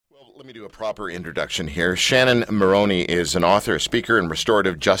Let me do a proper introduction here. Shannon Moroney is an author, speaker, and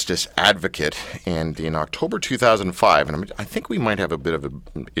restorative justice advocate. And in October 2005, and I think we might have a bit of an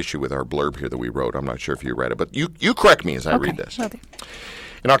issue with our blurb here that we wrote. I'm not sure if you read it, but you correct me as I read this. Okay.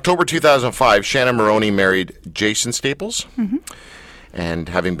 In October 2005, Shannon Moroney married Jason Staples. Mm-hmm. And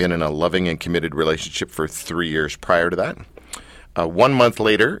having been in a loving and committed relationship for 3 years prior to that, 1 month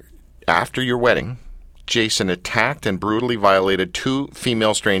later, after your wedding, Jason attacked and brutally violated two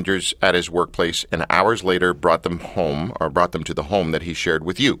female strangers at his workplace and hours later brought them to the home that he shared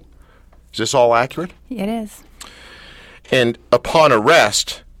with you. Is this all accurate? It is. And upon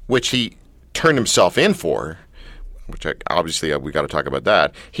arrest, which he turned himself in for, which obviously we got to talk about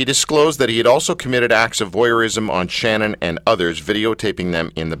that, he disclosed that he had also committed acts of voyeurism on Shannon and others, videotaping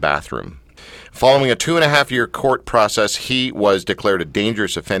them in the bathroom. Following a 2.5-year court process, he was declared a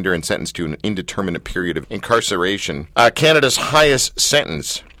dangerous offender and sentenced to an indeterminate period of incarceration, Canada's highest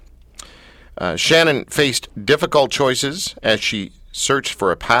sentence. Shannon faced difficult choices as she searched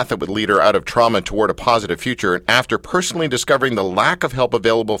for a path that would lead her out of trauma toward a positive future. And after personally discovering the lack of help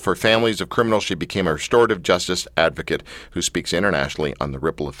available for families of criminals, she became a restorative justice advocate who speaks internationally on the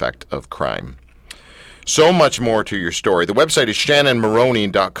ripple effect of crime. So much more to your story. The website is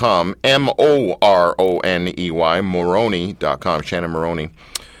shannonmoroney.com, M-O-R-O-N-E-Y, Moroney.com, Shannon Moroney.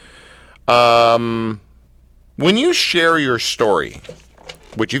 When you share your story,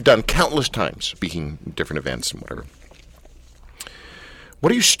 which you've done countless times, speaking at different events and whatever, what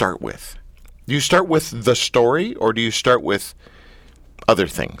do you start with? Do you start with the story, or do you start with other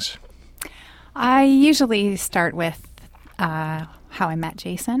things? I usually start with how I met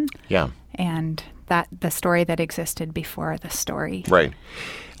Jason. Yeah. And the story that existed before the story. Right.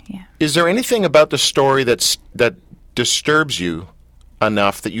 Yeah. Is there anything about the story that disturbs you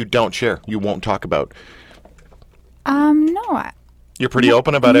enough that you don't share, you won't talk about? No. You're pretty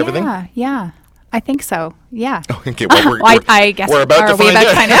open about everything? Yeah. I think so. Yeah. Okay. Well, I guess we're about to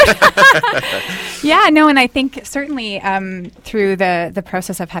find out. Yeah. No. And I think certainly through the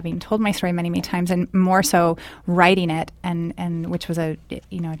process of having told my story many, many times, and more so writing it, and which was a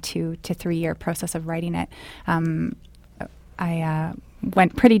 2 to 3 year process of writing it, I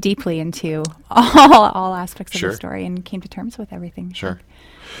went pretty deeply into all aspects of the story and came to terms with everything. Sure.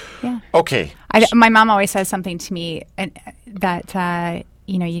 Yeah. Okay. My mom always says something to me that.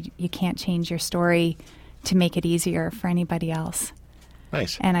 You can't change your story to make it easier for anybody else.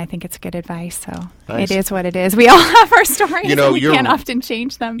 Nice. And I think it's good advice. So nice. It is what it is. We all have our stories. And we can't often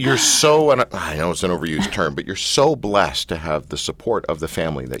change them. You're so, and I know it's an overused term, but you're so blessed to have the support of the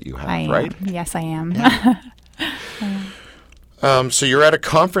family that you have, right? Yes, I am. Yeah. So you're at a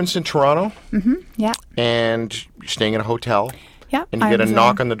conference in Toronto. Mm-hmm. Yeah. And you're staying in a hotel. Yeah. And you get a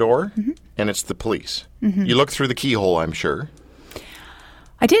knock on the door, and it's the police. Mm-hmm. You look through the keyhole, I'm sure.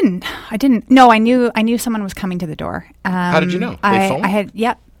 I didn't. No, I knew someone was coming to the door. How did you know? They phoned?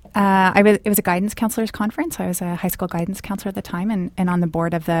 It was a guidance counselors conference. I was a high school guidance counselor at the time and on the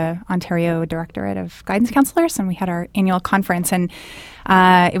board of the Ontario Directorate of Guidance Counselors, and we had our annual conference, and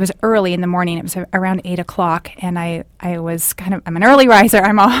it was early in the morning. It was around 8 o'clock, and I was I'm an early riser.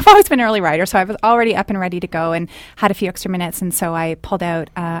 I've always been an early riser, so I was already up and ready to go and had a few extra minutes, and so I pulled out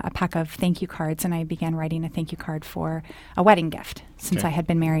a pack of thank you cards, and I began writing a thank you card for a wedding gift, since I had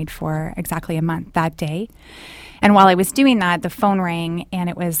been married for exactly a month that day. And while I was doing that, the phone rang, and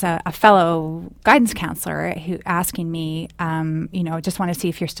it was a fellow guidance counselor who asking me, just want to see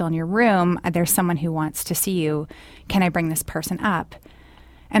if you're still in your room. There's someone who wants to see you. Can I bring this person up?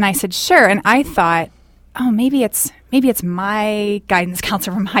 And I said, sure. And I thought, maybe it's my guidance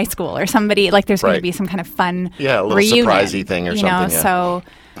counselor from high school or somebody, like there's going to be some kind of fun a little reunion, surprisey thing or something. So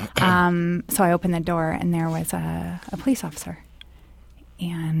I opened the door, and there was a police officer.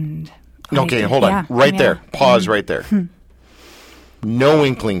 And okay, hold on. There. Pause right there. No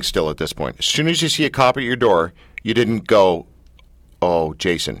inkling still at this point. As soon as you see a cop at your door, you didn't go, oh,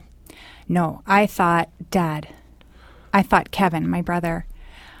 Jason. No, I thought Dad. I thought Kevin, my brother.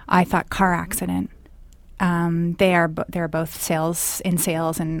 I thought car accident. They're both in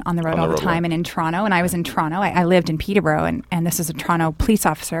sales and on the road all the time and in Toronto. And I was in Toronto. I lived in Peterborough, and this is a Toronto police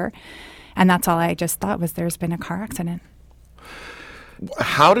officer. And that's all I just thought was there's been a car accident.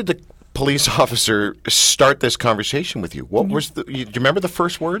 How did the police officer start this conversation with you? What was do you remember the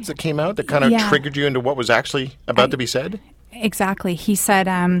first words that came out that kind of triggered you into what was actually about to be said? Exactly. He said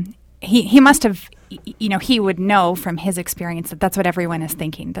he must have, he would know from his experience that that's what everyone is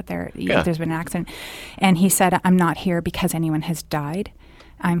thinking, that there's been an accident. And he said, I'm not here because anyone has died.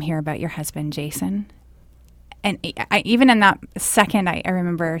 I'm here about your husband, Jason. And even in that second, I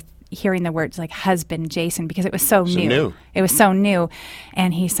remember hearing the words like husband Jason because it was so new. new. It was so new.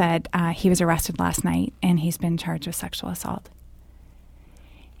 And he said he was arrested last night and he's been charged with sexual assault.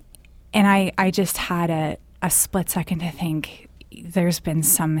 And I just had a split second to think there's been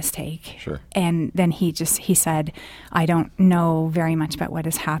some mistake. Sure. And then he said, I don't know very much about what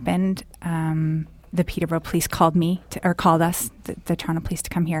has happened. The Peterborough police called us, the Toronto police, to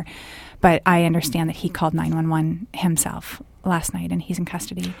come here. But I understand that he called 911 himself last night and he's in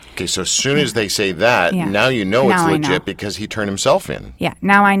custody. Okay, so as soon as they say that, now you know it's legit because he turned himself in. Yeah,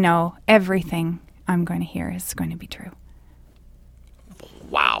 now I know everything I'm going to hear is going to be true.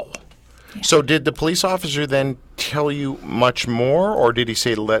 Wow. Yeah. So did the police officer then tell you much more, or did he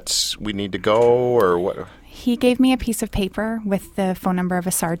say, we need to go, or what? He gave me a piece of paper with the phone number of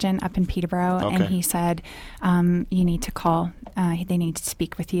a sergeant up in Peterborough, and he said, you need to call. They need to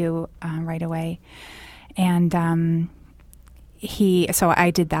speak with you right away. And so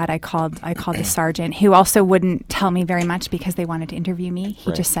I did that. I called the sergeant, who also wouldn't tell me very much because they wanted to interview me.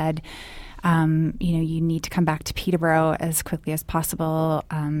 He just said, you need to come back to Peterborough as quickly as possible.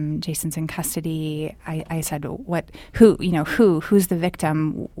 Jason's in custody. I said, who's the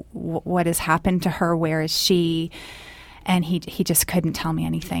victim? What has happened to her? Where is she? And he just couldn't tell me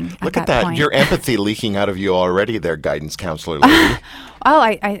anything. Look at that. Point. Your empathy leaking out of you already there, guidance counselor lady.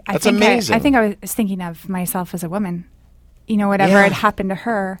 That's amazing. I think I was thinking of myself as a woman. Whatever had happened to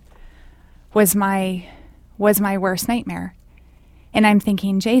her was my worst nightmare. And I'm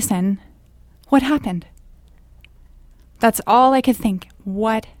thinking, Jason, what happened? That's all I could think.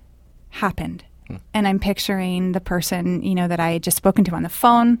 What happened? And I'm picturing the person, that I had just spoken to on the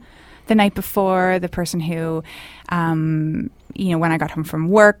phone the night before, the person who, when I got home from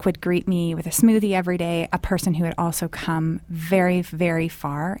work would greet me with a smoothie every day, a person who had also come very, very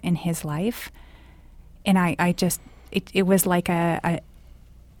far in his life. And it was like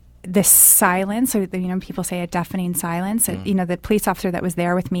this silence, or people say a deafening silence. The police officer that was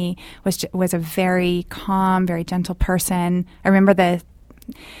there with me was a very calm, very gentle person. I remember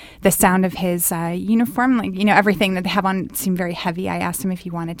the sound of his uniform, everything that they have on seemed very heavy. I asked him if he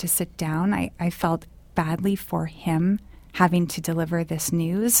wanted to sit down. I felt badly for him having to deliver this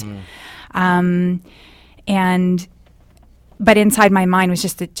news, but inside my mind was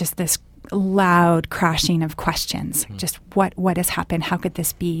just this loud crashing of questions. Just what has happened? How could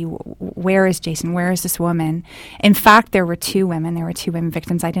this be? Where is Jason? Where is this woman? In fact, there were two women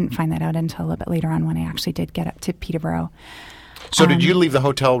victims. I didn't find that out until a little bit later on when I actually did get up to Peterborough. So did you leave the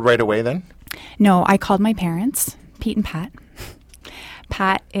hotel right away then? No, I called my parents, Pete and Pat.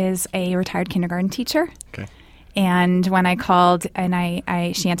 Pat is a retired kindergarten teacher. Okay. And when I called and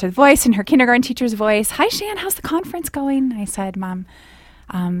she answered the voice in her kindergarten teacher's voice, "Hi, Shan, how's the conference going?" I said, "Mom,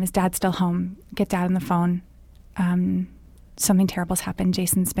 is Dad still home? Get Dad on the phone. Something terrible's happened.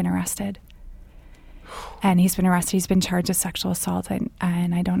 Jason's been arrested." And he's been arrested. He's been charged with sexual assault.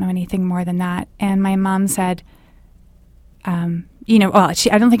 And I don't know anything more than that. And my mom said, I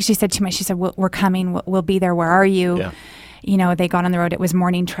don't think she said too much. She said, we're coming. We'll be there. Where are you? Yeah. They got on the road. It was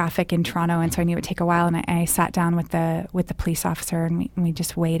morning traffic in Toronto. And so I knew it would take a while. And I sat down with the police officer and we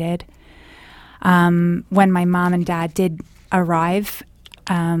just waited. When my mom and dad did arrive,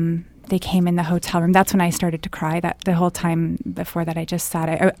 they came in the hotel room. That's when I started to cry. That the whole time before that, I just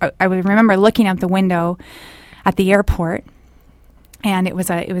sat. I would remember looking out the window at the airport, and it was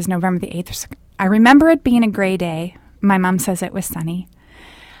November the 8th. I remember it being a gray day. My mom says it was sunny,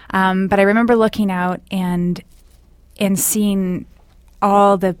 but I remember looking out and seeing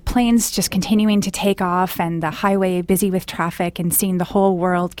all the planes just continuing to take off, and the highway busy with traffic, and seeing the whole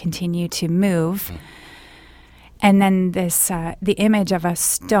world continue to move. And then the image of a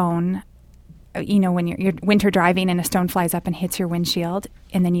stone, when you're winter driving and a stone flies up and hits your windshield,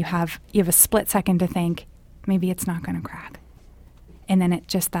 and then you have a split second to think, maybe it's not going to crack. And then it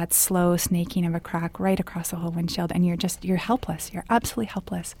just that slow snaking of a crack right across the whole windshield, and you're helpless. You're absolutely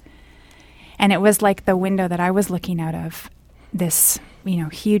helpless. And it was like the window that I was looking out of, this,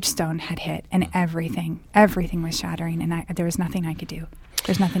 huge stone had hit, and everything was shattering, and there was nothing I could do.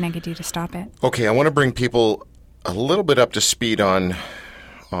 There's nothing I could do to stop it. Okay, I want to bring people a little bit up to speed on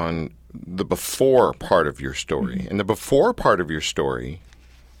the before part of your story. Mm-hmm. And the before part of your story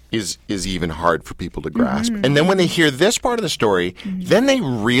is even hard for people to grasp. Mm-hmm. And then when they hear this part of the story, then they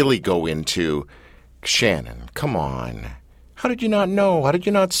really go into, Shannon, come on. How did you not know? How did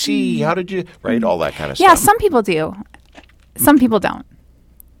you not see? How did you, right? All that kind of stuff. Yeah, some people do. Some people don't.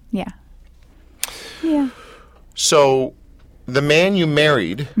 Yeah. Yeah. So the man you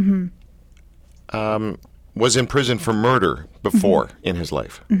married was in prison for murder before in his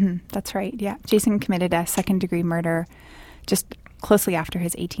life. That's right, yeah. Jason committed a second-degree murder just closely after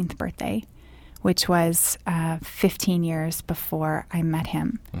his 18th birthday, which was 15 years before I met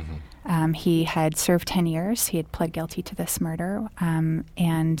him. He had served 10 years. He had pled guilty to this murder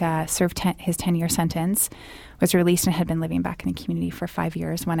and served his 10-year sentence, was released and had been living back in the community for 5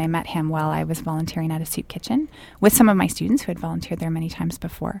 years when I met him while I was volunteering at a soup kitchen with some of my students who had volunteered there many times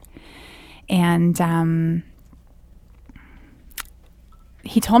before. And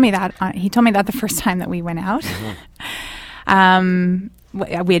he told me that the first time that we went out.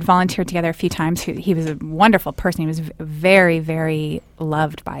 We had volunteered together a few times. He was a wonderful person. He was very, very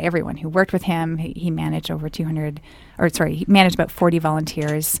loved by everyone who worked with him. He managed he managed about 40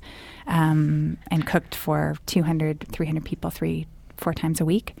 volunteers and cooked for 200, 300 people 3-4 times a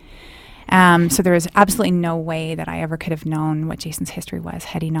week. So there was absolutely no way that I ever could have known what Jason's history was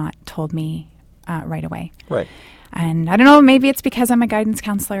had he not told me right away. Right. And I don't know, maybe it's because I'm a guidance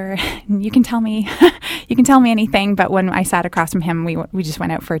counselor. You can tell me anything. But when I sat across from him, we just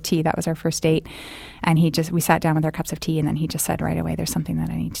went out for a tea. That was our first date. And we sat down with our cups of tea, and then he just said right away, there's something that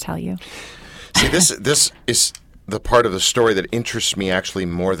I need to tell you. See, this is the part of the story that interests me actually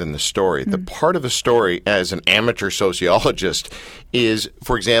more than the story. The part of the story as an amateur sociologist is,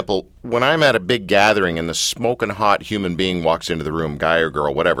 for example, when I'm at a big gathering and the smoking hot human being walks into the room, guy or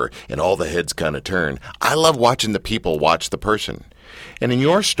girl, whatever, and all the heads kind of turn. I love watching the people watch the person. And in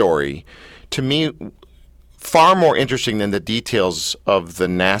your story, to me, far more interesting than the details of the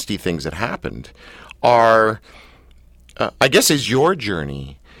nasty things that happened are, I guess, is your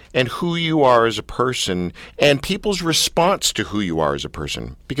journey and who you are as a person and people's response to who you are as a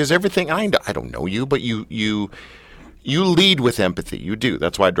person. Because everything, I don't know you, but you lead with empathy. You do.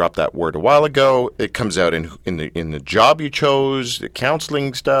 That's why I dropped that word a while ago. It comes out in the job you chose, the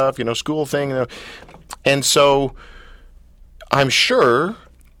counseling stuff, school thing. And so I'm sure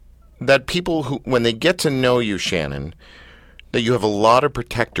that people who, when they get to know you, Shannon, that you have a lot of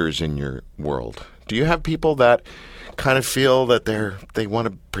protectors in your world. Do you have people that kind of feel that they want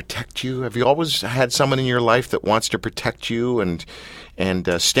to protect you? Have you always had someone in your life that wants to protect you and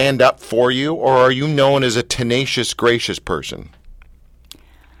stand up for you, or are you known as a tenacious, gracious person?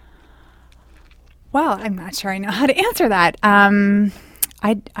 Well, I'm not sure I know how to answer that.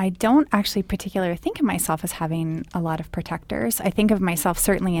 I don't actually particularly think of myself as having a lot of protectors. I think of myself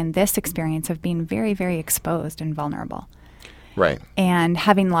certainly in this experience of being very, very exposed and vulnerable. Right. And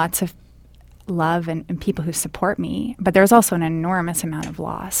having lots of love and people who support me, but there's also an enormous amount of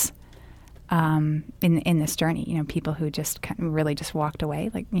loss in this journey. People who just really just walked away.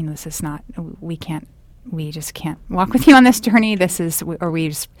 Like, this is not. We just can't walk with you on this journey. We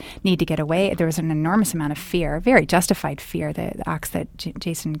just need to get away. There was an enormous amount of fear, very justified fear. The acts that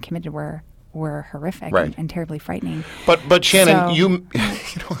Jason committed were horrific and terribly frightening. But Shannon,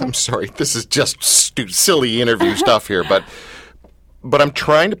 I'm sorry. This is just silly interview stuff here, but I'm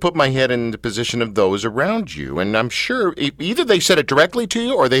trying to put my head in the position of those around you, and I'm sure either they said it directly to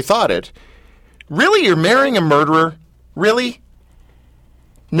you or they thought it. Really, you're marrying a murderer? Really?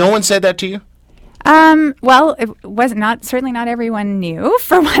 No one said that to you? Well, it was certainly not everyone knew,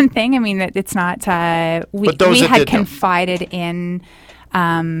 for one thing. I mean, it's not, we had confided in,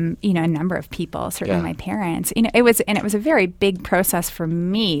 a number of people, certainly my parents. It was a very big process for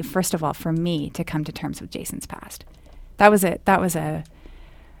me, first of all, to come to terms with Jason's past. That was a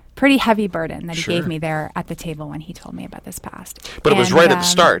pretty heavy burden that he gave me there at the table when he told me about this past. But it was right at the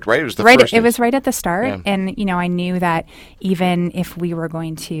start, right? It was the first. It was right at the start, and I knew that even if we were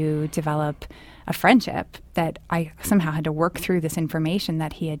going to develop a friendship, that I somehow had to work through this information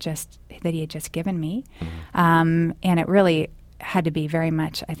that he had just given me, and it really had to be very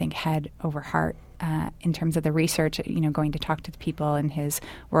much, I think, head over heart. In terms of the research, going to talk to the people in his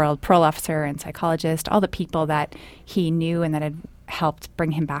world, parole officer and psychologist, all the people that he knew and that had helped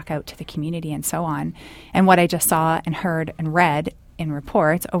bring him back out to the community and so on. And what I just saw and heard and read in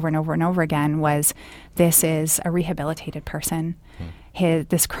reports over and over and over again was, this is a rehabilitated person.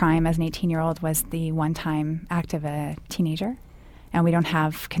 This crime as an 18-year-old was the one-time act of a teenager, and we don't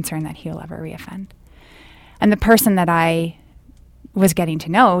have concern that he'll ever reoffend. And the person that I was getting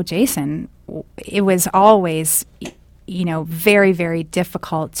to know, Jason, it was always, very, very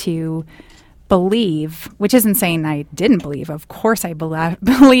difficult to believe, which isn't saying I didn't believe. Of course I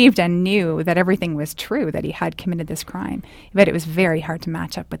believed and knew that everything was true, that he had committed this crime. But it was very hard to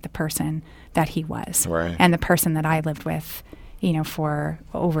match up with the person that he was. Right. And the person that I lived with, for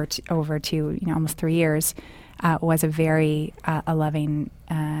over almost 3 years, was a very a loving,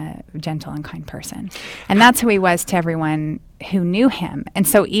 gentle and kind person. And that's who he was to everyone who knew him. And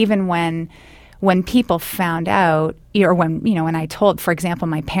so even when people found out, or when I told, for example,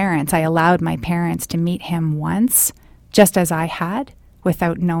 my parents, I allowed my parents to meet him once just as I had,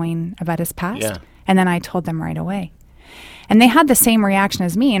 without knowing about his past. Yeah. And then I told them right away. And they had the same reaction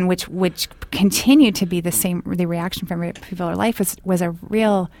as me, and which continued to be the reaction from people in life was a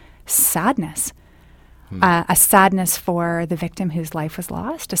real sadness. A sadness for the victim whose life was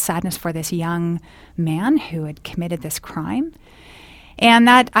lost, a sadness for this young man who had committed this crime. And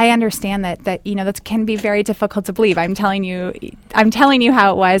that I understand that that can be very difficult to believe. I'm telling you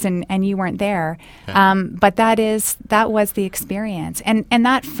how it was, and you weren't there. Yeah. But that was the experience, and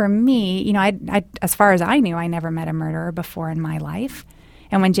that for me, I as far as I knew, I never met a murderer before in my life.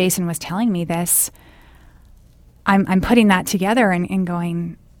 And when Jason was telling me this, I'm putting that together and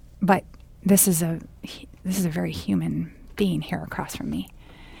going, but this is a very human being here across from me,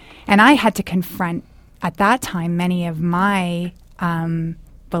 and I had to confront at that time many of my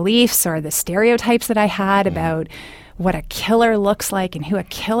beliefs or the stereotypes that I had about what a killer looks like and who a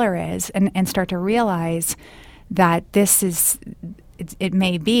killer is, and start to realize that it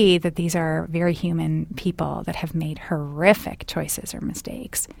may be that these are very human people that have made horrific choices or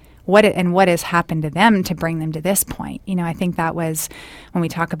mistakes. What has happened to them to bring them to this point? I think that was when we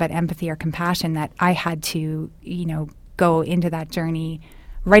talk about empathy or compassion, that I had to, go into that journey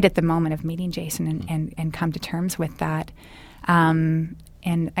right at the moment of meeting Jason and come to terms with that. And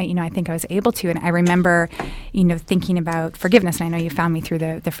I think I was able to. And I remember, thinking about forgiveness. And I know you found me through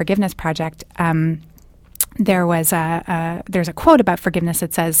the Forgiveness Project. There's a quote about forgiveness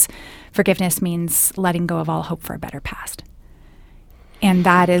that says, "Forgiveness means letting go of all hope for a better past." And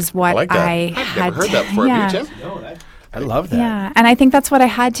that is what I had. I've never heard that before. Yeah. Have you, Tim? No, I love that. Yeah, and I think that's what I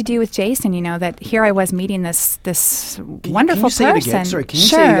had to do with Jason. That here I was meeting this wonderful can you say person. It again? Sorry, can you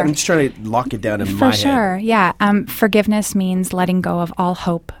sure. say? I'm just trying to lock it down in my head. For sure, yeah. Forgiveness means letting go of all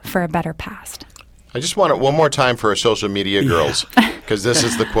hope for a better past. I just want it one more time for our social media girls, because this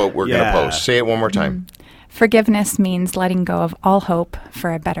is the quote we're going to post. Say it one more time. Forgiveness means letting go of all hope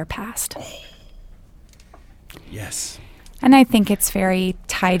for a better past. Yes. And I think it's very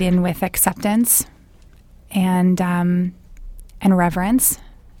tied in with acceptance and reverence.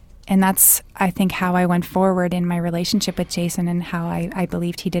 And that's, I think, how I went forward in my relationship with Jason, and how I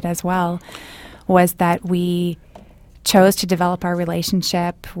believed he did as well, was that we chose to develop our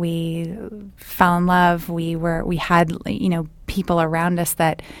relationship. We fell in love. We had, people around us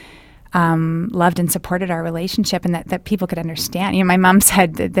that loved and supported our relationship, and that people could understand. My mom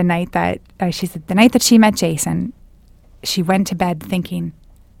said the night that the night that she met Jason, she went to bed thinking,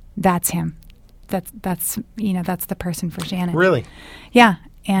 that's him. That's the person for Shannon. Really? Yeah.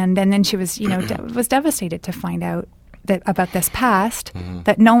 And then she was, was devastated to find out that about this past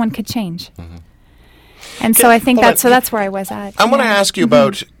that no one could change. Mm-hmm. And so I think that's where I was at. I want to ask you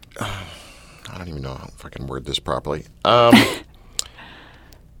about, I don't even know if I can word this properly.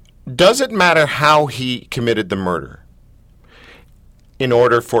 Does it matter how he committed the murder in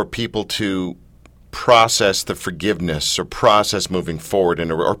order for people to process the forgiveness or process moving forward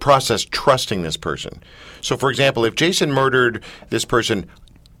or process trusting this person? So, for example, if Jason murdered this person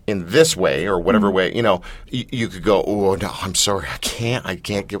in this way or whatever way, you could go, oh no, I'm sorry, I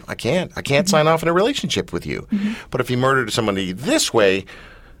can't sign off in a relationship with you. Mm-hmm. But if he murdered somebody this way,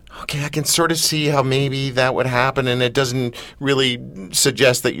 okay, I can sort of see how maybe that would happen, and it doesn't really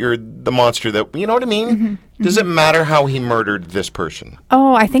suggest that you're the monster that, you know what I mean? Mm-hmm. Does it matter how he murdered this person?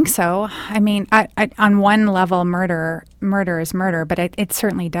 Oh, I think so. I mean, on one level, murder is murder, but it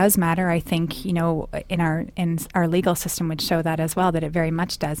certainly does matter. I think, in our legal system would show that as well, that it very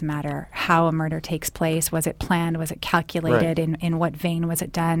much does matter how a murder takes place. Was it planned? Was it calculated? Right. In what vein was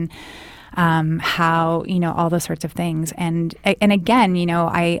it done? How, all those sorts of things. And again,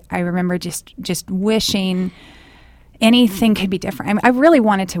 I remember just wishing anything could be different. I really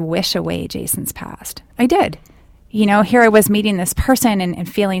wanted to wish away Jason's past. I did. Here I was meeting this person and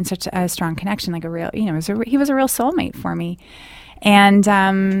feeling such a strong connection, like a real, he was a real soulmate for me. And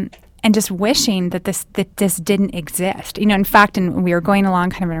just wishing that this didn't exist. In fact, and we were going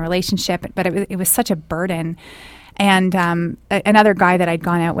along kind of in a relationship, but it was such a burden. And another guy that I'd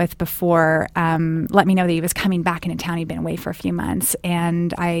gone out with before let me know that he was coming back into town. He'd been away for a few months,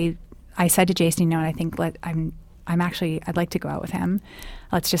 and I said to Jason, I think I'd like to go out with him.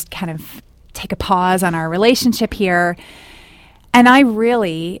 Let's just kind of take a pause on our relationship here. And I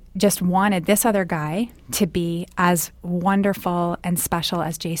really just wanted this other guy to be as wonderful and special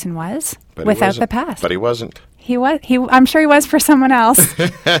as Jason was, without the past. But he wasn't. He was. I'm sure he was for someone else,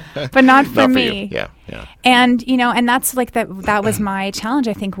 but not for me. Yeah. And and that's like that. That was my challenge.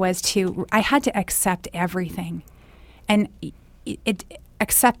 I think I had to accept everything, and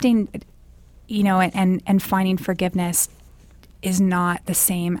accepting, and finding forgiveness is not the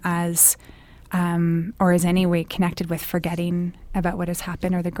same as or is any way connected with forgetting about what has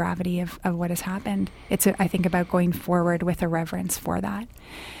happened or the gravity of what has happened. It's, I think, about going forward with a reverence for that.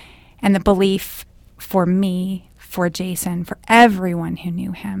 And the belief for me, for Jason, for everyone who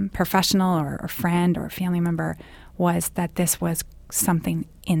knew him, professional or friend or family member, was that this was something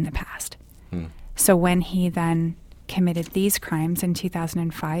in the past. So when he then committed these crimes in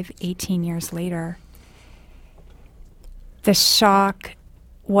 2005, 18 years later, the shock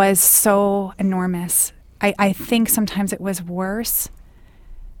was so enormous. I think sometimes it was worse.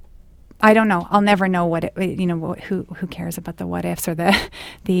 I don't know. I'll never know what it, who cares about the what ifs or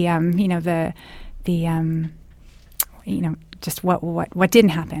just what didn't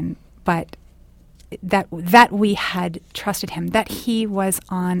happen, but that we had trusted him, that he was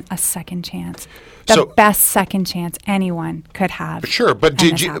on a second chance, the best second chance anyone could have. Sure, but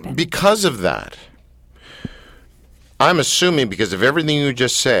did you, because of that, I'm assuming because of everything you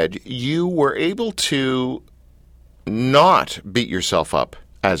just said, you were able to not beat yourself up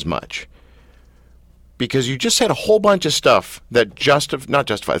as much. Because you just said a whole bunch of stuff that not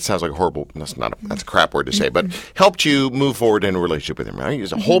justify, it sounds like a horrible, that's a crap word to say, but helped you move forward in a relationship with him, right?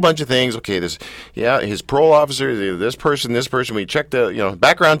 There's a whole bunch of things. Okay, his parole officer, this person, we checked the,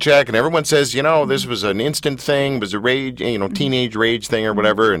 background check, and everyone says, this was an instant thing, was a rage, teenage rage thing or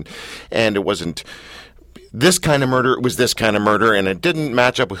whatever, and it wasn't this kind of murder, it was this kind of murder, and it didn't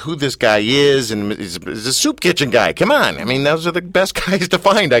match up with who this guy is, and he's a soup kitchen guy. Come on. I mean, those are the best guys to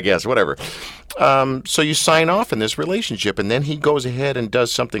find, I guess, whatever. So you sign off in this relationship, and then he goes ahead and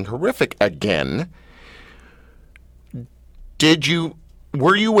does something horrific again.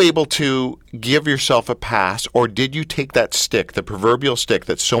 Were you able to give yourself a pass, or did you take that stick, the proverbial stick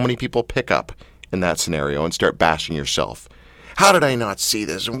that so many people pick up in that scenario, and start bashing yourself? How did I not see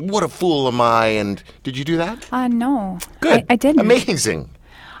this? What a fool am I? And did you do that? No. Good. I didn't. Amazing.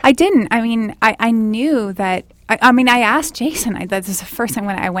 I didn't. I mean, I knew that. I asked Jason. This is the first time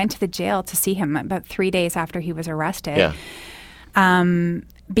when I went to the jail to see him about 3 days after he was arrested. Yeah.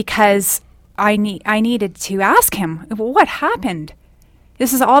 Because I needed to ask him, what happened?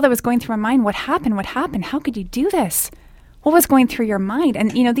 This is all that was going through my mind. What happened? What happened? How could you do this? What was going through your mind? And,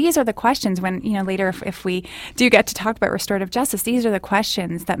 these are the questions when, later if we do get to talk about restorative justice, these are the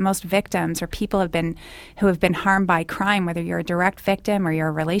questions that most victims or people who have been harmed by crime, whether you're a direct victim or you're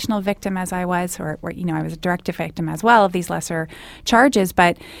a relational victim as I was, or I was a direct victim as well of these lesser charges.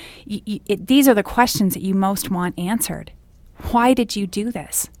 But these are the questions that you most want answered. Why did you do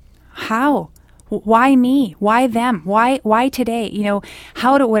this? How? Why me? Why them? Why today?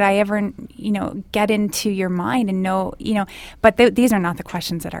 How would I ever, get into your mind and know, but these are not the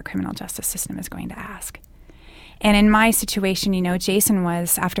questions that our criminal justice system is going to ask. And in my situation, Jason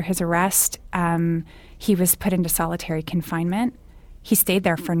was, after his arrest, he was put into solitary confinement. He stayed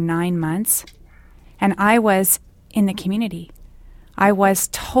there for 9 months. And I was in the community. I was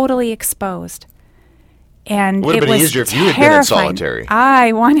totally exposed. And it would have been easier if you had been in solitary.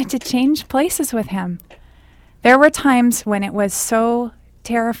 I wanted to change places with him. There were times when it was so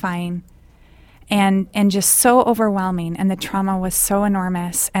terrifying and just so overwhelming, and the trauma was so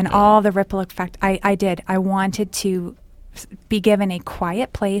enormous, and all the ripple effect. I wanted to be given a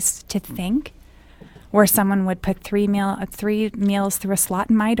quiet place to think, where someone would put 3 meals through a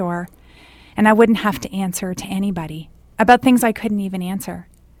slot in my door, and I wouldn't have to answer to anybody about things I couldn't even answer.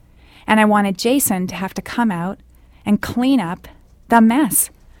 And I wanted Jason to have to come out and clean up the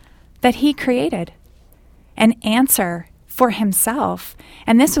mess that he created and answer for himself.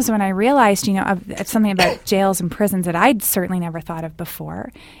 And this was when I realized, something about jails and prisons that I'd certainly never thought of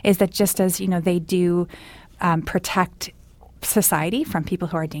before, is that just as, they do protect society from people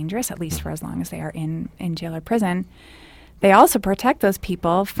who are dangerous, at least for as long as they are in jail or prison, they also protect those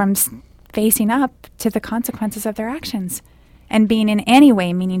people from facing up to the consequences of their actions and being in any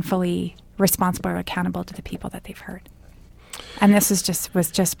way meaningfully responsible or accountable to the people that they've hurt. And this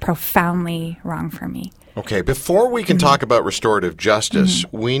was just profoundly wrong for me. Okay, before we can talk about restorative justice,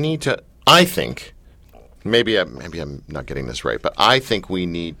 we need to, I think, maybe I'm not getting this right, but I think we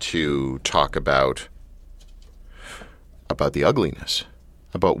need to talk about the ugliness,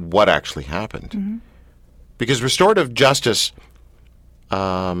 about what actually happened. Because restorative justice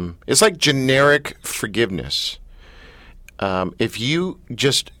is like generic forgiveness. If you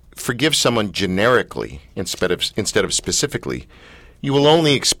just forgive someone generically instead of specifically, you will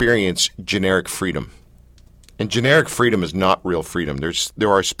only experience generic freedom. And generic freedom is not real freedom.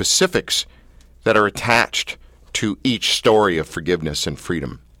 There are specifics that are attached to each story of forgiveness and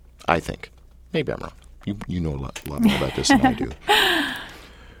freedom, I think. Maybe I'm wrong. You know a lot more about this than I do.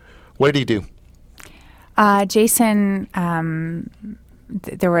 What did he do? Jason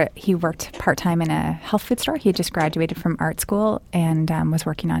he worked part-time in a health food store. He had just graduated from art school and was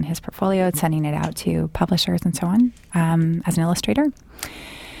working on his portfolio and sending it out to publishers and so on as an illustrator.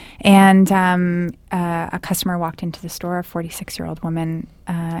 And a customer walked into the store, a 46-year-old woman,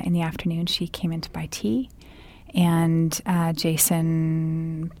 in the afternoon. She came in to buy tea, and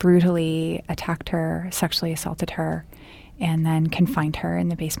Jason brutally attacked her, sexually assaulted her, and then confined her in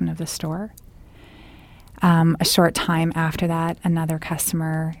the basement of the store. A short time after that, another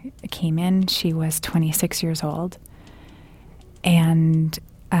customer came in. She was 26 years old, and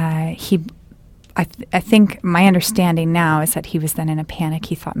I think my understanding now is that he was then in a panic.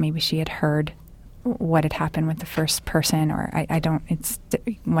 He thought maybe she had heard what had happened with the first person, or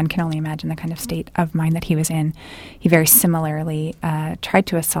one can only imagine the kind of state of mind that he was in. He very similarly tried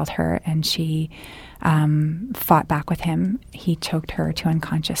to assault her, and she fought back with him. He choked her to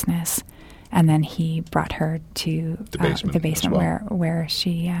unconsciousness, and then he brought her to the basement where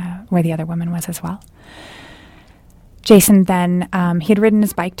the other woman was as well. Jason then, he had ridden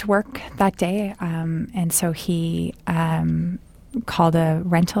his bike to work that day, and so he called a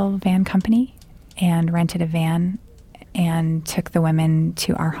rental van company and rented a van and took the women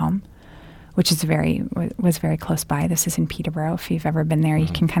to our home, which was very close by. This is in Peterborough. If you've ever been there, you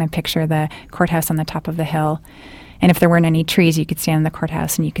can kind of picture the courthouse on the top of the hill. And if there weren't any trees, you could stand in the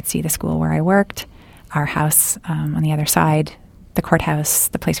courthouse and you could see the school where I worked, our house on the other side, the courthouse,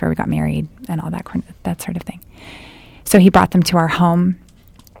 the place where we got married, and all that sort of thing. So he brought them to our home.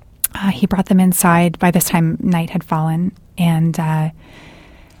 He brought them inside. By this time, night had fallen, and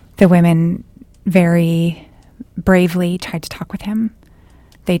the women very bravely tried to talk with him.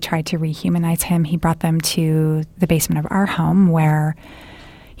 They tried to rehumanize him. He brought them to the basement of our home where,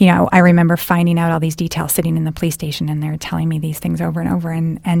 I remember finding out all these details sitting in the police station, and they're telling me these things over and over,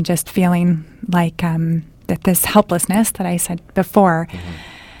 and just feeling like that this helplessness that I said before,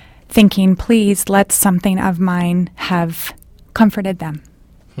 thinking, please let something of mine have comforted them.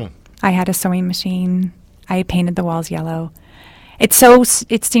 I had a sewing machine. I painted the walls yellow. It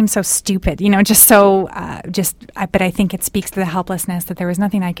seems so stupid, but I think it speaks to the helplessness that there was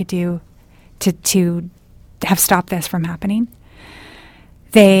nothing I could do to have stopped this from happening.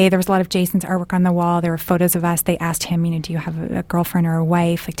 There was a lot of Jason's artwork on the wall. There were photos of us. They asked him, do you have a girlfriend or a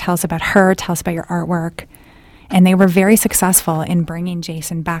wife? Like, tell us about her. Tell us about your artwork. And they were very successful in bringing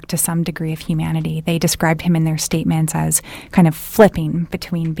Jason back to some degree of humanity. They described him in their statements as kind of flipping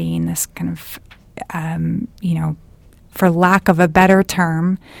between being this kind of, for lack of a better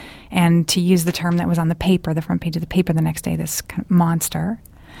term, and to use the term that was on the paper, the front page of the paper the next day, this kind of monster,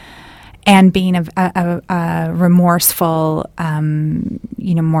 and being a remorseful,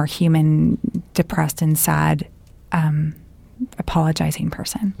 more human, depressed and sad, apologizing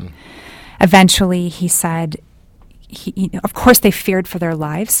person. Eventually, he said, of course, they feared for their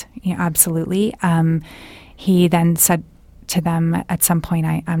lives. Absolutely. He then said to them at some point,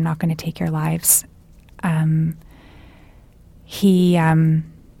 I'm not going to take your lives. He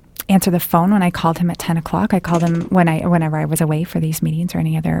answered the phone when I called him at 10 o'clock. I called him whenever I was away for these meetings or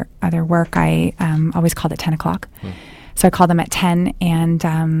any other work. I always called at 10 o'clock. So I called him at 10,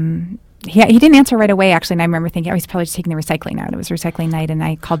 and he didn't answer right away, actually. And I remember thinking, he's probably just taking the recycling out. It was recycling night, and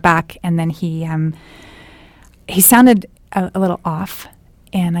I called back, and then he sounded a little off,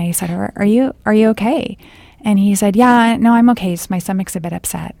 and I said, "Are you okay?" And he said, "Yeah, no, I'm okay. Just my stomach's a bit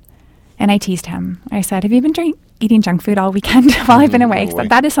upset." And I teased him. I said, "Have you been eating junk food all weekend while I've been away?" So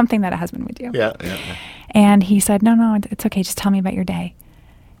that is something that a husband would do. Yeah. And he said, "No, it's okay. Just tell me about your day."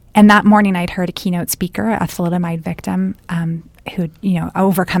 And that morning, I'd heard a keynote speaker, a thalidomide victim, who'd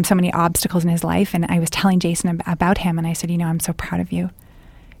overcome so many obstacles in his life, and I was telling Jason about him, and I said, "I'm so proud of you.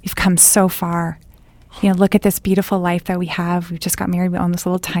 You've come so far. Look at this beautiful life that we have. We've just got married. We own this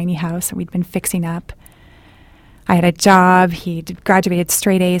little tiny house that we'd been fixing up. I had a job. He graduated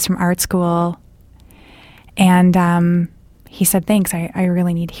straight A's from art school." And he said, "Thanks. I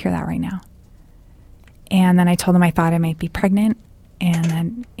really need to hear that right now." And then I told him I thought I might be pregnant. And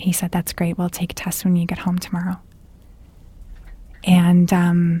then he said, "That's great. We'll take a test when you get home tomorrow." And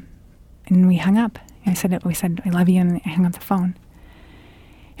we hung up. We said, "I love you," and I hung up the phone.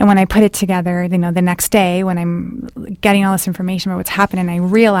 And when I put it together, the next day, when I'm getting all this information about what's happening, I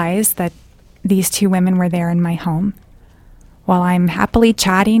realized that these two women were there in my home while I'm happily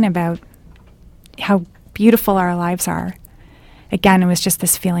chatting about how beautiful our lives are. Again, it was just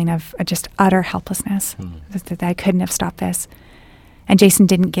this feeling of just utter helplessness, that I couldn't have stopped this. And Jason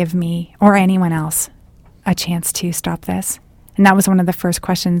didn't give me, or anyone else, a chance to stop this. And that was one of the first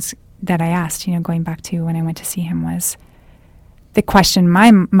questions that I asked, going back to when I went to see him, was, the question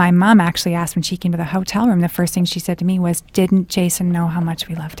my mom actually asked when she came to the hotel room, the first thing she said to me was, didn't Jason know how much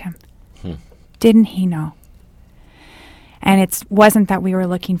we loved him? Didn't he know? And it wasn't that we were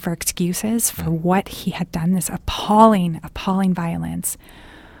looking for excuses for what he had done, this appalling violence.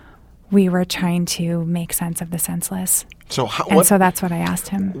 We were trying to make sense of the senseless. So that's what I asked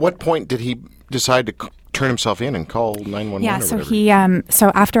him. What point did he decide to turn himself in and call 911? Yeah, so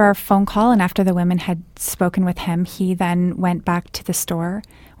so after our phone call and after the women had spoken with him, he then went back to the store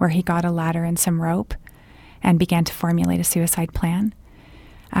where he got a ladder and some rope and began to formulate a suicide plan.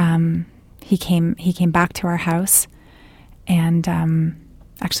 He came back to our house. And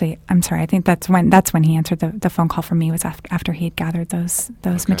actually, I'm sorry. I think that's when he answered the phone call from me, was after he had gathered those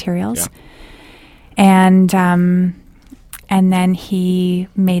materials, and then he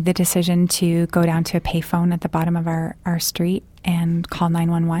made the decision to go down to a payphone at the bottom of our street and call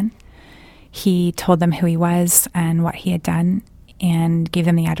 911. He told them who he was and what he had done, and gave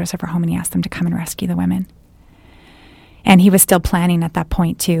them the address of our home, and he asked them to come and rescue the women. And he was still planning at that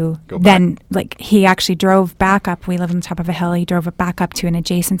point to then, he actually drove back up. We live on the top of a hill. He drove it back up to an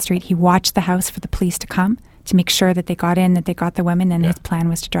adjacent street. He watched the house for the police to come to make sure that they got in, that they got the women. And his plan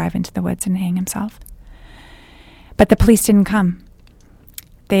was to drive into the woods and hang himself. But the police didn't come.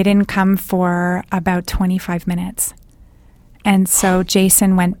 They didn't come for about 25 minutes. And so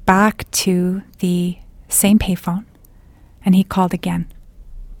Jason went back to the same payphone and he called again.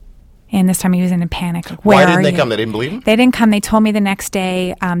 And this time he was in a panic. Why didn't they come? They didn't believe him? They didn't come. They told me the next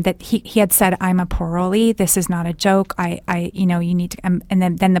day that he had said, "I'm a parolee. This is not a joke. You need to." And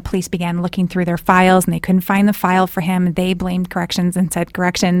then the police began looking through their files, and they couldn't find the file for him. They blamed corrections and said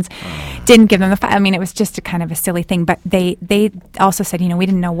corrections didn't give them the file. I mean, it was just a kind of a silly thing. But they also said, we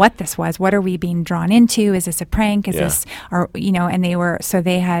didn't know what this was. What are we being drawn into? Is this a prank? Is this, And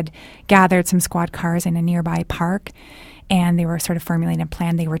they had gathered some squad cars in a nearby park. And they were sort of formulating a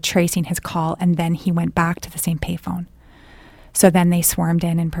plan. They were tracing his call, and then he went back to the same payphone. So then they swarmed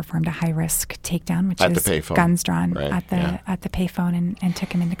in and performed a high-risk takedown, which is guns drawn at the payphone, and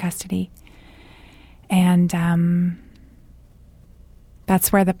took him into custody. And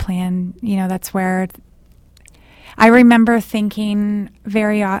that's where the plan, that's where I remember thinking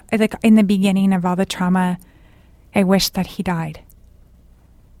in the beginning of all the trauma, I wish that he died.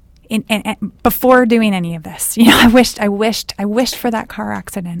 And before doing any of this, I wished for that car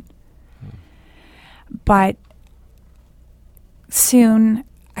accident. But soon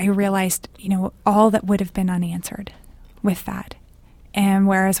I realized, all that would have been unanswered with that. And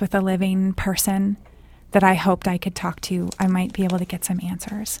whereas with a living person that I hoped I could talk to, I might be able to get some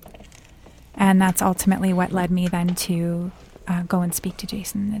answers. And that's ultimately what led me then to go and speak to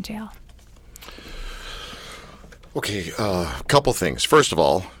Jason in the jail. Okay, a couple things. First of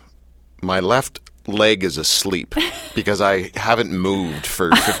all, my left leg is asleep because I haven't moved for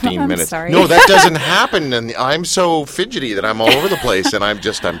 15 minutes. Sorry. No, that doesn't happen. And I'm so fidgety that I'm all over the place, and I'm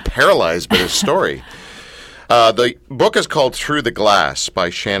paralyzed by this story. The book is called Through the Glass by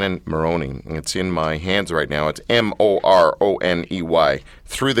Shannon Moroney. It's in my hands right now. It's Moroney,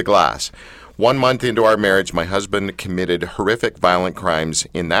 Through the Glass. 1 month into our marriage, my husband committed horrific, violent crimes.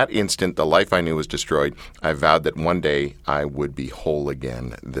 In that instant, the life I knew was destroyed. I vowed that one day I would be whole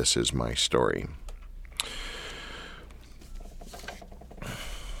again. This is my story.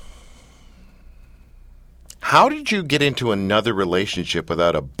 How did you get into another relationship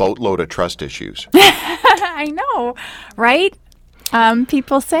without a boatload of trust issues? I know, right?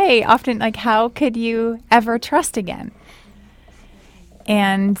 People say often, how could you ever trust again?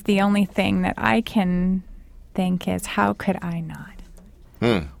 And the only thing that I can think is, how could I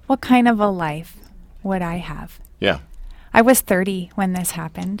not? What kind of a life would I have? Yeah. I was 30 when this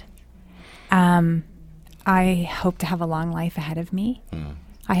happened. I hope to have a long life ahead of me.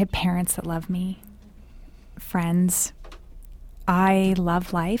 I had parents that loved me, friends. I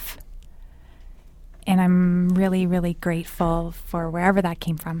love life. And I'm really, really grateful for wherever that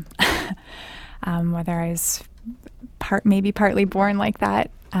came from. Whether I was maybe partly born like that,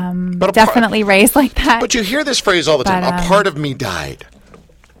 but definitely raised like that. But you hear this phrase all the time, a part of me died.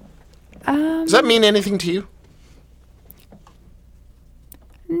 Does that mean anything to you?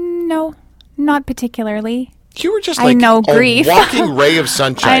 No, not particularly. You were just I know grief. Walking ray of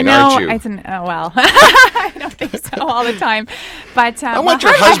sunshine, I know, aren't you? I don't think so all the time. But I want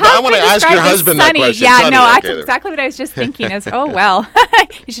your husband. I want to ask your husband that question. Yeah, Sunny, that's exactly what I was just thinking. Is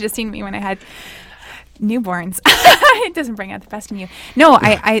you should have seen me when I had newborns. It doesn't bring out the best in you. No,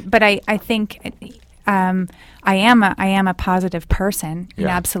 but I think I am a positive person, and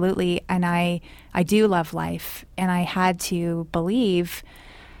absolutely, and I do love life, and I had to believe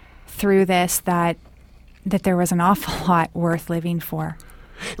through this that that there was an awful lot worth living for.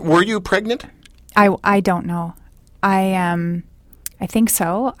 Were you pregnant? I don't know. I think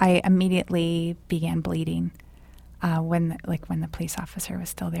so. I immediately began bleeding when the police officer was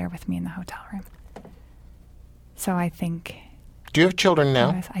still there with me in the hotel room. So I think. Do you have children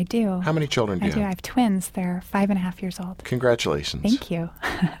now? I do. How many children do you have? I have twins. They're 5.5 years old. Congratulations. Thank you.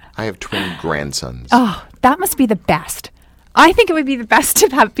 I have twin grandsons. Oh, that must be the best. I think it would be the best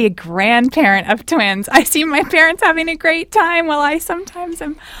to be a grandparent of twins. I see my parents having a great time while I sometimes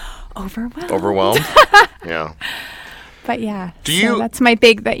am overwhelmed. Overwhelmed? Yeah. But yeah, so that's my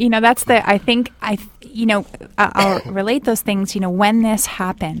big, that's the, I think, I'll relate those things, when this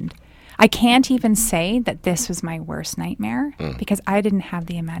happened. I can't even say that this was my worst nightmare because I didn't have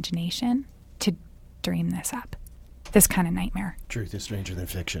the imagination to dream this up, this kind of nightmare. Truth is stranger than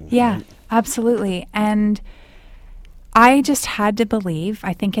fiction. Yeah, right? Absolutely. And I just had to believe,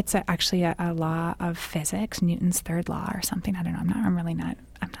 I think it's actually a law of physics, Newton's third law or something. I don't know. I'm not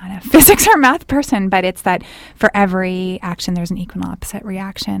a physics or math person, but it's that for every action, there's an equal and opposite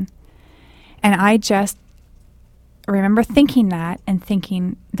reaction. And I just remember thinking that and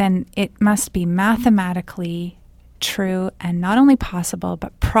thinking, then it must be mathematically true and not only possible,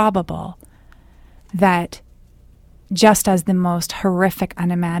 but probable that just as the most horrific,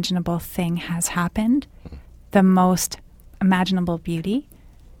 unimaginable thing has happened, the most imaginable beauty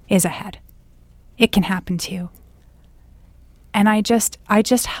is ahead. It can happen too. And I just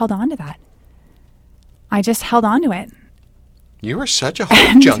held on to that. I just held on to it. You are such a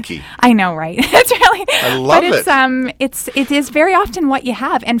hope junkie. I know, right? It's really. I love it. It is very often what you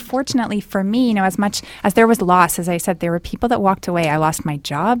have. And fortunately for me, as much as there was loss, as I said, there were people that walked away. I lost my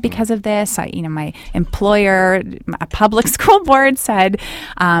job because of this. My employer, a public school board said,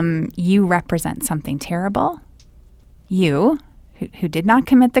 "You represent something terrible. You." Who did not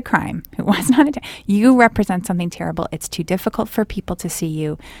commit the crime, who was not you represent something terrible. It's too difficult for people to see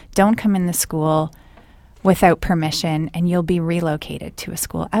you. Don't come in the school without permission, and you'll be relocated to a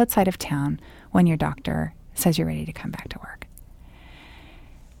school outside of town when your doctor says you're ready to come back to work.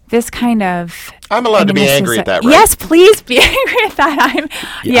 This kind of... I'm allowed to be angry at that, right? Yes, please be angry at that.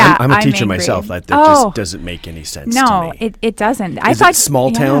 I'm a teacher myself. That just doesn't make any sense to me. No, it doesn't. Is it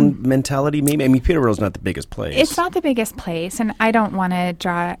small town mentality maybe? I mean, Peterborough's not the biggest place. It's not the biggest place, and I don't want to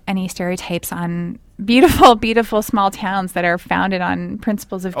draw any stereotypes on beautiful, beautiful small towns that are founded on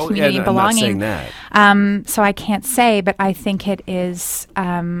principles of community belonging. I'm not saying that. So I can't say, but I think it is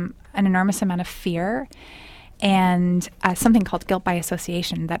an enormous amount of fear and something called guilt by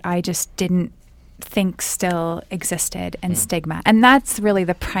association that I just didn't think still existed, and stigma. And that's really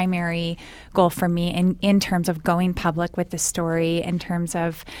the primary goal for me in terms of going public with the story, in terms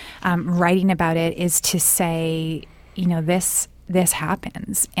of writing about it, is to say, this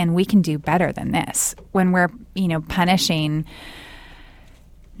happens and we can do better than this. When we're, punishing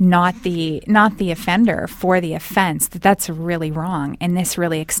not the offender for the offense, that's really wrong. And this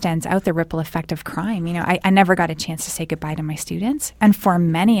really extends out the ripple effect of crime. I never got a chance to say goodbye to my students. And for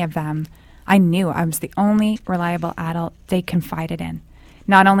many of them, I knew I was the only reliable adult they confided in.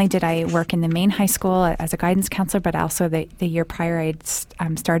 Not only did I work in the main high school as a guidance counselor, but also the year prior I'd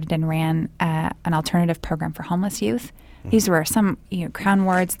started and ran an alternative program for homeless youth. These were some Crown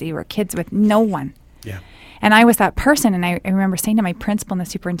wards. They were kids with no one. Yeah. And I was that person, and I remember saying to my principal and the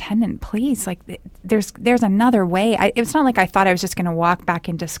superintendent, please, there's another way. It's not like I thought I was just going to walk back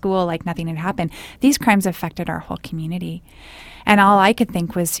into school like nothing had happened. These crimes affected our whole community. And all I could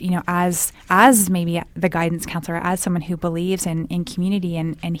think was, as maybe the guidance counselor, as someone who believes in community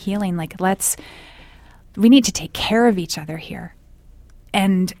and healing, we need to take care of each other here.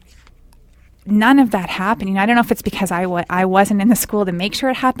 And none of that happened. I don't know if it's because I wasn't in the school to make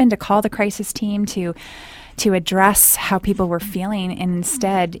sure it happened, to call the crisis team, to address how people were feeling. And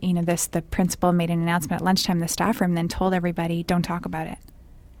instead, the principal made an announcement at lunchtime in the staff room, then told everybody, don't talk about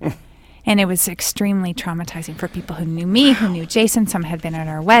it. And it was extremely traumatizing for people who knew me, who knew Jason. Some had been at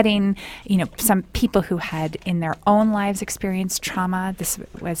our wedding. Some people who had in their own lives experienced trauma. This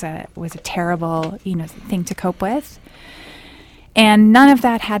was a terrible, thing to cope with. And none of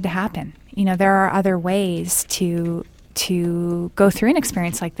that had to happen. There are other ways to go through an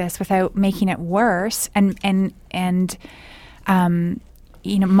experience like this without making it worse and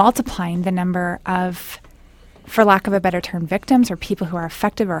multiplying the number of, for lack of a better term, victims or people who are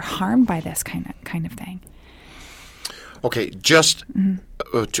affected or harmed by this kind of thing. Okay, a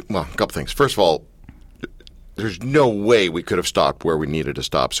couple things. First of all, there's no way we could have stopped where we needed to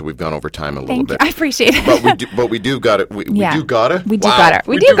stop. So we've gone over time a little bit. I appreciate it. But we do got it. We do gotta. We do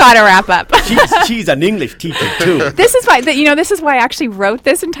gotta wrap up. She's an English teacher too. This is why this is why I actually wrote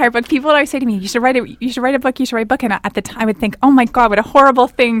this entire book. People always say to me, "You should write a book. You should write a book." And at the time, I would think, "Oh my God, what a horrible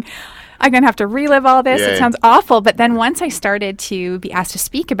thing! I'm going to have to relive all this. It sounds awful." But then once I started to be asked to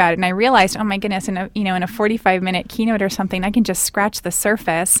speak about it, and I realized, oh my goodness, in a 45-minute keynote or something, I can just scratch the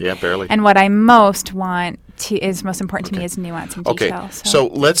surface. Yeah, barely. And what I most important to me is nuance and detail. Okay, so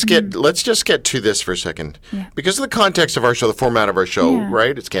let's just get to this for a second. Yeah. Because of the context of our show, the format of our show,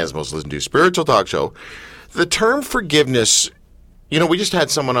 right? It's Canada's most listened to spiritual talk show. The term forgiveness, we just had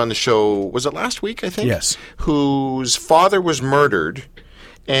someone on the show, was it last week, I think? Yes. Whose father was murdered.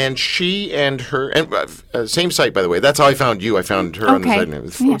 And she and her, same site, by the way. That's how I found you. I found her on the site.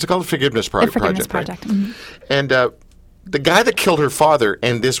 What's it called? The Forgiveness Project. Right? Mm-hmm. And the guy that killed her father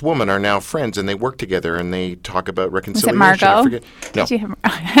and this woman are now friends, and they work together, and they talk about reconciliation. Was it Margot?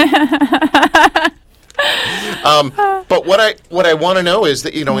 No. But what I want to know is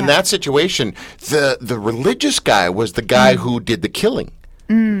that, in that situation, the religious guy was the guy who did the killing.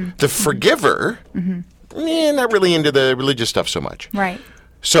 The forgiver, not really into the religious stuff so much. Right.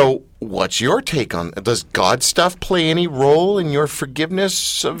 So what's your take on, does God stuff play any role in your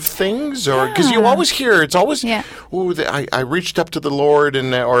forgiveness of things? Or because you always hear, it's always, I reached up to the Lord,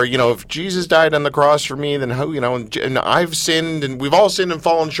 and if Jesus died on the cross for me, then and I've sinned, and we've all sinned and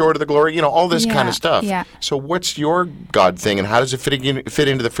fallen short of the glory, all this kind of stuff. Yeah. So what's your God thing, and how does it fit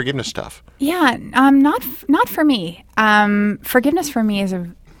into the forgiveness stuff? Yeah, not for me. Forgiveness for me is a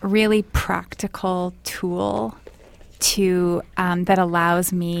really practical tool to that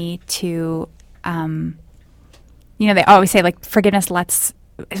allows me to they always say, like, forgiveness lets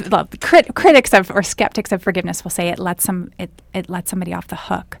critics of or skeptics of forgiveness will say it lets somebody off the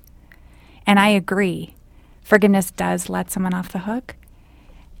hook, and I agree. Forgiveness does let someone off the hook,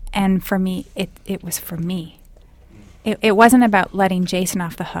 and for me it was for me. It wasn't about letting Jason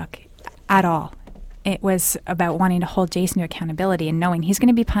off the hook at all. It was about wanting to hold Jason to accountability and knowing he's going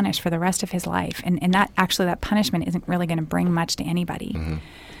to be punished for the rest of his life. And that punishment isn't really going to bring much to anybody. Mm-hmm.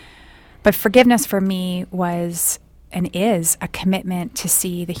 But forgiveness for me was and is a commitment to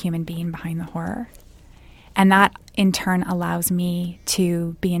see the human being behind the horror. And that in turn allows me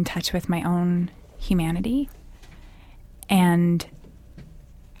to be in touch with my own humanity. And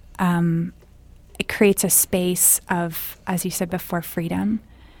it creates a space of, as you said before, freedom,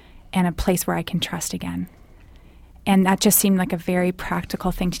 and a place where I can trust again. And that just seemed like a very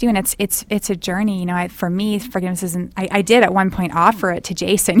practical thing to do. And it's a journey, for me, forgiveness isn't, I did at one point offer it to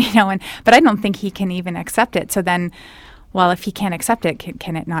Jason, but I don't think he can even accept it. So then, well, if he can't accept it,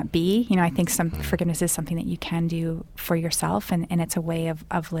 can it not be? I think some forgiveness is something that you can do for yourself, and it's a way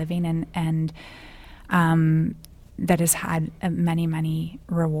of living, and that has had many, many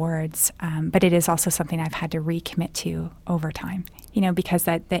rewards. But it is also something I've had to recommit to over time, because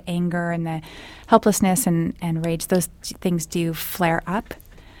that the anger and the helplessness and rage, those things do flare up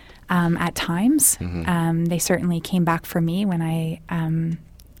at times. Mm-hmm. They certainly came back for me when I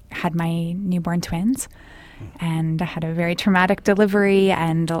had my newborn twins. And I had a very traumatic delivery,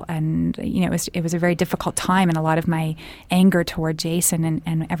 and it was a very difficult time, and a lot of my anger toward Jason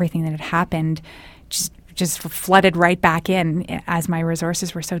and everything that had happened just flooded right back in as my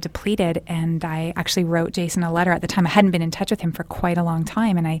resources were so depleted. And I actually wrote Jason a letter at the time. I hadn't been in touch with him for quite a long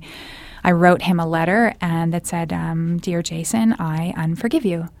time, and I wrote him a letter that said, "Dear Jason, I unforgive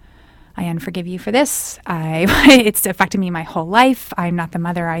you. I unforgive you for this. It's affected me my whole life. I'm not the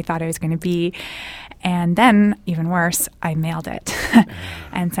mother I thought I was going to be." And then, even worse, I mailed it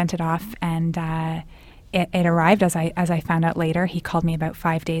and sent it off. And it arrived, as I found out later. He called me about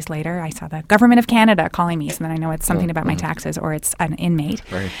 5 days later. I saw the Government of Canada calling me, so then I know it's something about my taxes, or it's an inmate.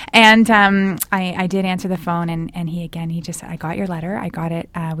 Right. And I did answer the phone, and he just said, "I got your letter. I got it.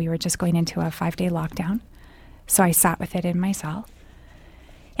 We were just going into a 5-day lockdown." So I sat with it in my cell.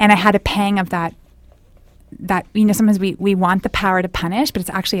 And I had a pang of that, sometimes we want the power to punish, but it's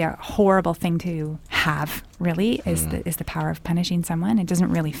actually a horrible thing to have, really, is the power of punishing someone. It doesn't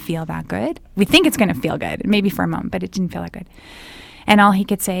really feel that good. We think it's going to feel good, maybe for a moment, but it didn't feel that good. And all he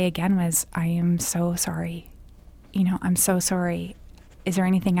could say again was, "I am so sorry. I'm so sorry. Is there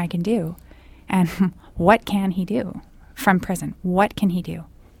anything I can do?" And what can he do from prison? What can he do?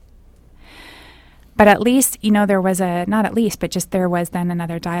 But at least, there was there was then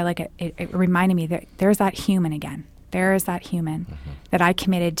another dialogue. It reminded me that there's that human again. There is that human that I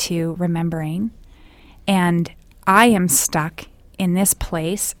committed to remembering. And I am stuck in this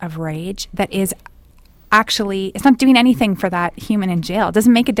place of rage that is it's not doing anything for that human in jail. It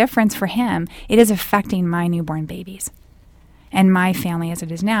doesn't make a difference for him. It is affecting my newborn babies and my family as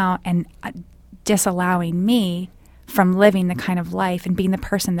it is now, and disallowing me from living the kind of life and being the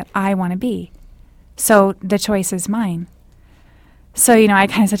person that I want to be. So the choice is mine. So, I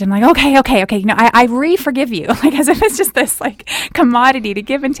kind of said to him, like, okay, I re-forgive you. Like, as if it's just this, like, commodity to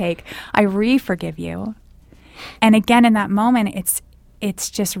give and take. I re-forgive you. And again, in that moment, it's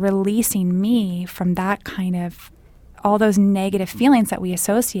just releasing me from that kind of, all those negative feelings that we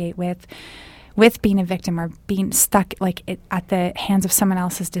associate with being a victim or being stuck, like, at the hands of someone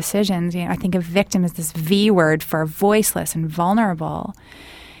else's decisions. I think of victim as this V word for voiceless and vulnerable.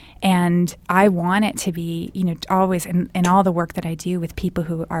 And I want it to be, always in all the work that I do with people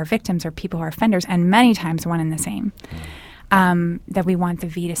who are victims or people who are offenders, and many times one and the same, that we want the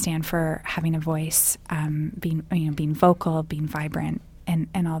V to stand for having a voice, being vocal, being vibrant,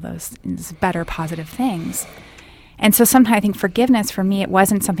 and all those better positive things. And so sometimes I think forgiveness for me, it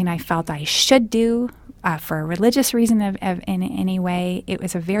wasn't something I felt I should do for a religious reason in any way. It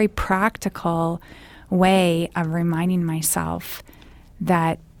was a very practical way of reminding myself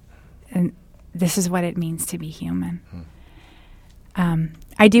that this is what it means to be human.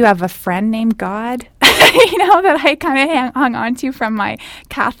 I do have a friend named God, that I kind of hung on to from my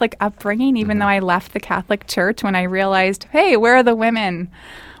Catholic upbringing, even though I left the Catholic Church when I realized, hey, where are the women?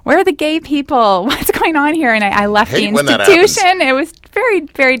 Where are the gay people? What's going on here? And I left the institution. It was very,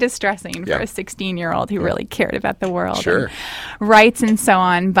 very distressing for a 16-year-old who really cared about the world and rights and so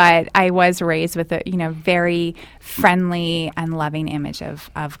on. But I was raised with a very friendly and loving image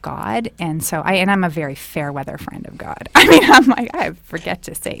of God. And so I'm a very fair weather friend of God. I mean, I'm like, I forget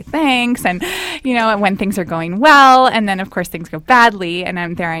to say thanks. And, when things are going well, and then of course things go badly.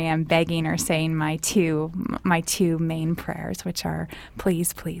 And there I am begging or saying my two main prayers, which are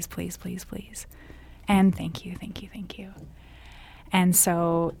please, please, please, please, please. And thank you, thank you, thank you. And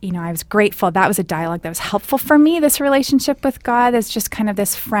so, I was grateful. That was a dialogue that was helpful for me, this relationship with God, as just kind of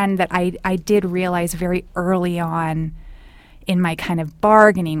this friend that I did realize very early on in my kind of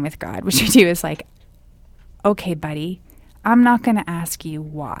bargaining with God, which you do is like, okay, buddy, I'm not going to ask you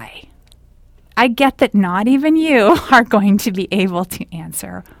why. I get that not even you are going to be able to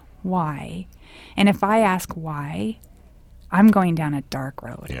answer why. And if I ask why, I'm going down a dark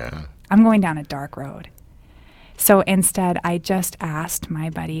road. Yeah. I'm going down a dark road. So instead, I just asked my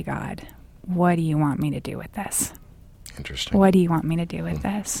buddy God, what do you want me to do with this? Interesting. What do you want me to do with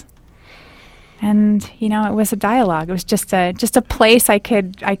this? And, it was a dialogue. It was just a place I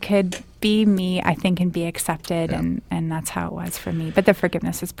could be me, I think, and be accepted. Yeah. And that's how it was for me. But the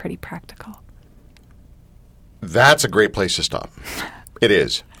forgiveness is pretty practical. That's a great place to stop. It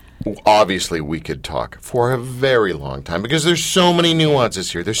is. Obviously, we could talk for a very long time because there's so many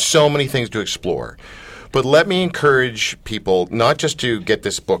nuances here. There's so many things to explore. But let me encourage people not just to get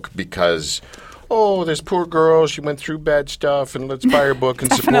this book because, this poor girl, she went through bad stuff, and let's buy her book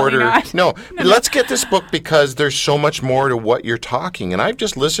and support her. Not. No, let's get this book because there's so much more to what you're talking. And I've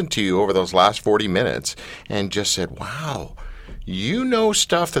just listened to you over those last 40 minutes and just said, wow, you know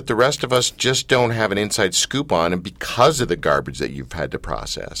stuff that the rest of us just don't have an inside scoop on, and because of the garbage that you've had to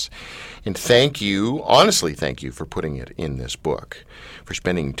process. And honestly thank you for putting it in this book, for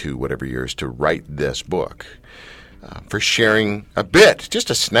spending 2 whatever years to write this book, for sharing a bit,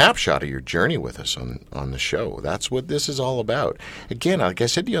 just a snapshot of your journey with us on the show. That's what this is all about. Again, like I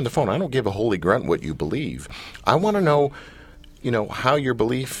said to you on the phone, I don't give a holy grunt what you believe. I want to know, how your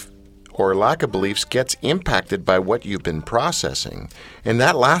belief or lack of beliefs gets impacted by what you've been processing. And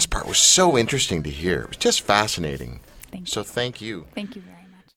that last part was so interesting to hear. It was just fascinating. Thank you. So thank you. Thank you very much.